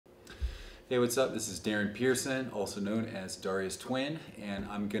Hey, what's up? This is Darren Pearson, also known as DARIUSTWIN, and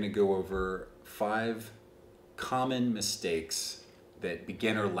I'm going to go over 5 common mistakes that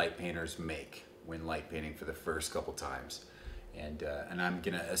beginner light painters make when light painting for the first couple times. And I'm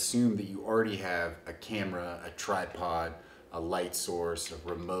going to assume that you already have a camera, a tripod, a light source, a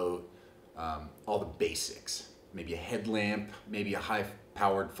remote, all the basics. Maybe a headlamp, maybe a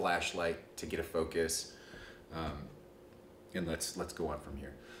high-powered flashlight to get a focus. And let's go on from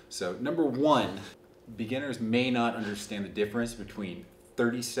here. So number 1, beginners may not understand the difference between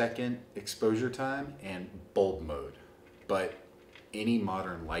 30-second exposure time and bulb mode, but any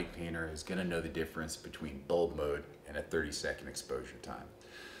modern light painter is going to know the difference between bulb mode and a 30-second exposure time.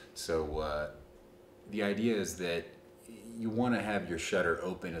 So the idea is that you want to have your shutter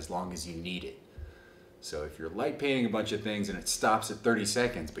open as long as you need it. So if you're light painting a bunch of things and it stops at 30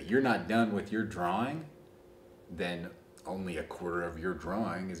 seconds, but you're not done with your drawing, then only a quarter of your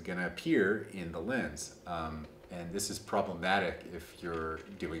drawing is going to appear in the lens. And this is problematic if you're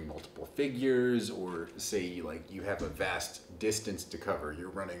doing multiple figures, or say like you have a vast distance to cover.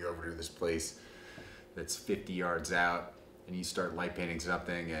 You're running over to this place that's 50 yards out and you start light painting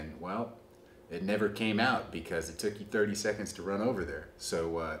something and, well, it never came out because it took you 30 seconds to run over there.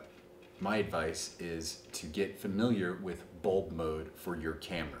 So my advice is to get familiar with bulb mode for your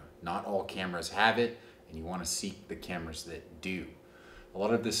camera. Not all cameras have it, and you want to seek the cameras that do. A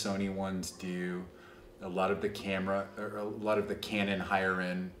lot of the Sony ones do. A lot of the Canon higher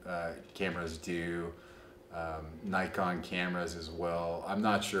end cameras do. Nikon cameras as well. I'm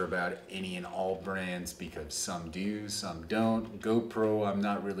not sure about any and all brands because some do, some don't. GoPro, I'm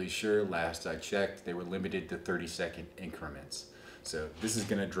not really sure. Last I checked, they were limited to 30-second increments. So this is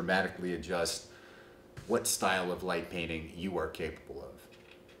going to dramatically adjust what style of light painting you are capable of.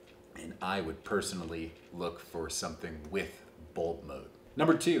 And I would personally look for something with bulb mode.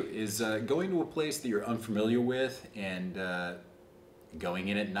 Number 2 is going to a place that you're unfamiliar with and going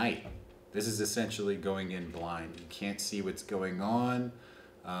in at night. This is essentially going in blind. You can't see what's going on.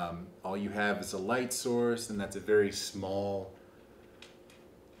 All you have is a light source, and that's a very small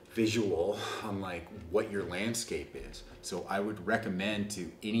visual on like what your landscape is. So I would recommend to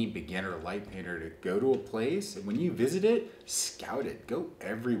any beginner light painter to go to a place, and when you visit it, scout it. Go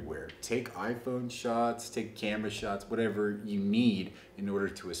everywhere. Take iPhone shots, take camera shots, whatever you need in order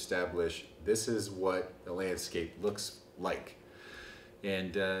to establish this is what the landscape looks like.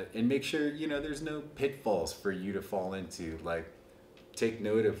 And make sure, you know, there's no pitfalls for you to fall into. Like, take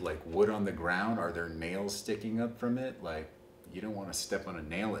note of like wood on the ground. Are there nails sticking up from it? Like, you don't want to step on a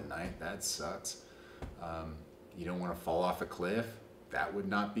nail at night. That sucks. You don't want to fall off a cliff. That would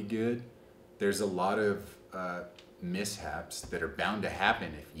not be good. There's a lot of mishaps that are bound to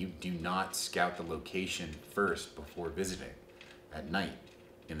happen if you do not scout the location first before visiting at night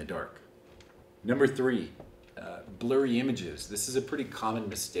in the dark. Number 3, blurry images. This is a pretty common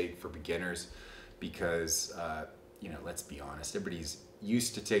mistake for beginners because, you know, let's be honest, everybody's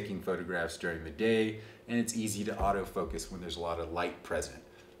used to taking photographs during the day, and it's easy to autofocus when there's a lot of light present.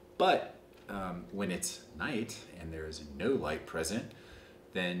 But when it's night and there is no light present,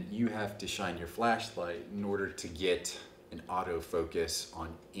 then you have to shine your flashlight in order to get an autofocus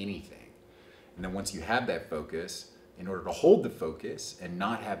on anything. And then once you have that focus, in order to hold the focus and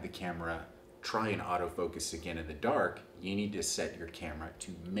not have the camera try and autofocus again in the dark, you need to set your camera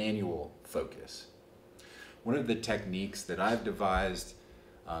to manual focus. One of the techniques that I've devised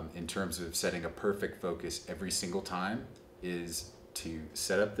in terms of setting a perfect focus every single time is to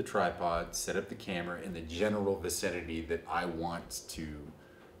set up the tripod, set up the camera in the general vicinity that I want to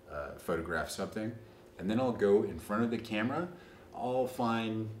photograph something, and then I'll go in front of the camera. I'll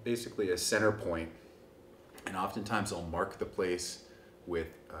find basically a center point, and oftentimes I'll mark the place with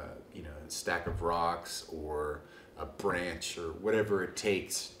you know, a stack of rocks or a branch or whatever it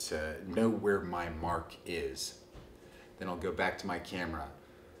takes to know where my mark is. Then I'll go back to my camera,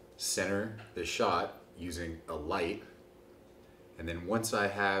 center the shot using a light, and then once I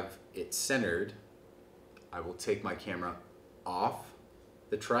have it centered, I will take my camera off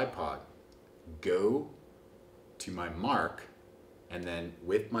the tripod, go to my mark, and then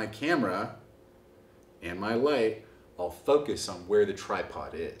with my camera and my light, I'll focus on where the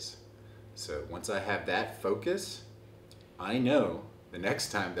tripod is. So once I have that focus, I know the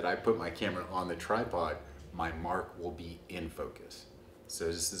next time that I put my camera on the tripod, my mark will be in focus. So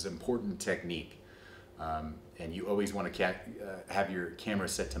this is an important technique. And you always want to have your camera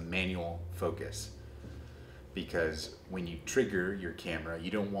set to manual focus, because when you trigger your camera, you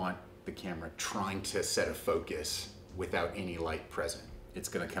don't want the camera trying to set a focus without any light present. It's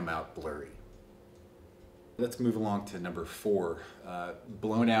going to come out blurry. Let's move along to number 4,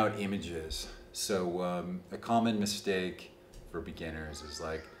 blown out images. So a common mistake for beginners is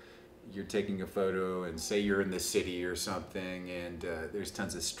like you're taking a photo and say you're in the city or something and there's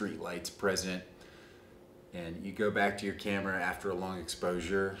tons of street lights present, and you go back to your camera after a long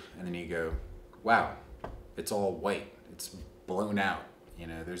exposure and then you go, wow, it's all white, it's blown out. You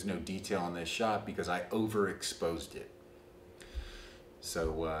know, there's no detail in this shot because I overexposed it.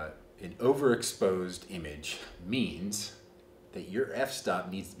 So an overexposed image means that your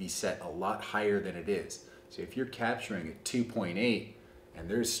f-stop needs to be set a lot higher than it is. So if you're capturing at 2.8 and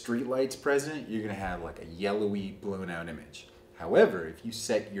there's streetlights present, you're gonna have like a yellowy blown out image. However, if you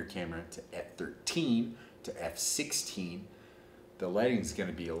set your camera to f13 to f16, the lighting is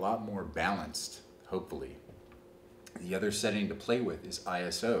gonna be a lot more balanced, hopefully. The other setting to play with is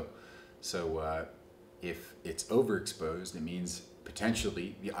ISO. So if it's overexposed, it means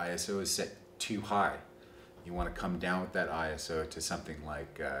potentially the ISO is set too high. You want to come down with that ISO to something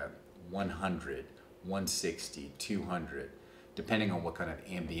like 100, 160, 200, depending on what kind of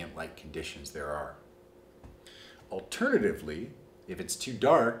ambient light conditions there are. Alternatively, if it's too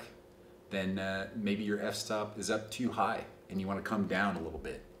dark, then maybe your f-stop is up too high and you want to come down a little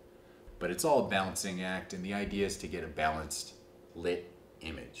bit. But it's all a balancing act, and the idea is to get a balanced lit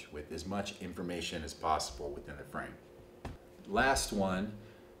image with as much information as possible within the frame. Last one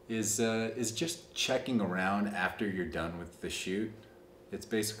is just checking around after you're done with the shoot. It's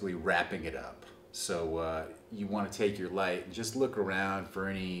basically wrapping it up. So you want to take your light and just look around for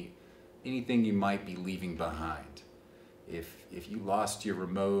anything you might be leaving behind. If you lost your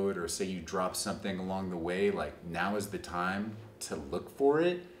remote, or say you dropped something along the way, like now is the time to look for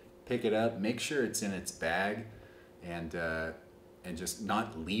it, pick it up, make sure it's in its bag, and just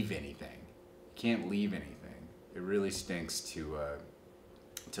not leave anything. You can't leave anything. It really stinks to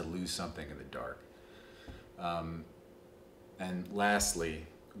lose something in the dark. And lastly,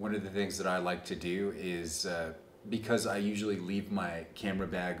 one of the things that I like to do is, because I usually leave my camera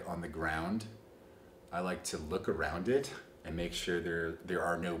bag on the ground, I like to look around it and make sure there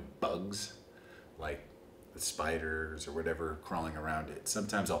are no bugs, like the spiders or whatever crawling around it.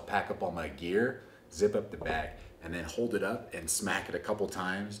 Sometimes I'll pack up all my gear, zip up the bag, and then hold it up and smack it a couple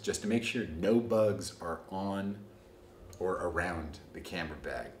times just to make sure no bugs are on or around the camera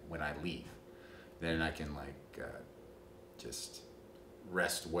bag when I leave. Then I can just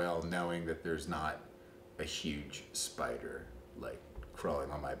rest well knowing that there's not a huge spider like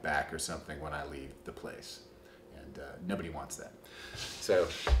crawling on my back or something when I leave the place. And nobody wants that. So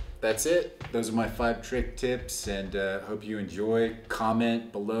that's it. Those are my 5 trick tips, and hope you enjoy.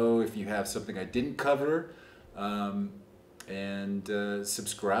 Comment below if you have something I didn't cover, and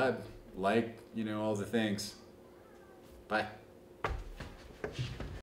subscribe, like, all the things. Bye.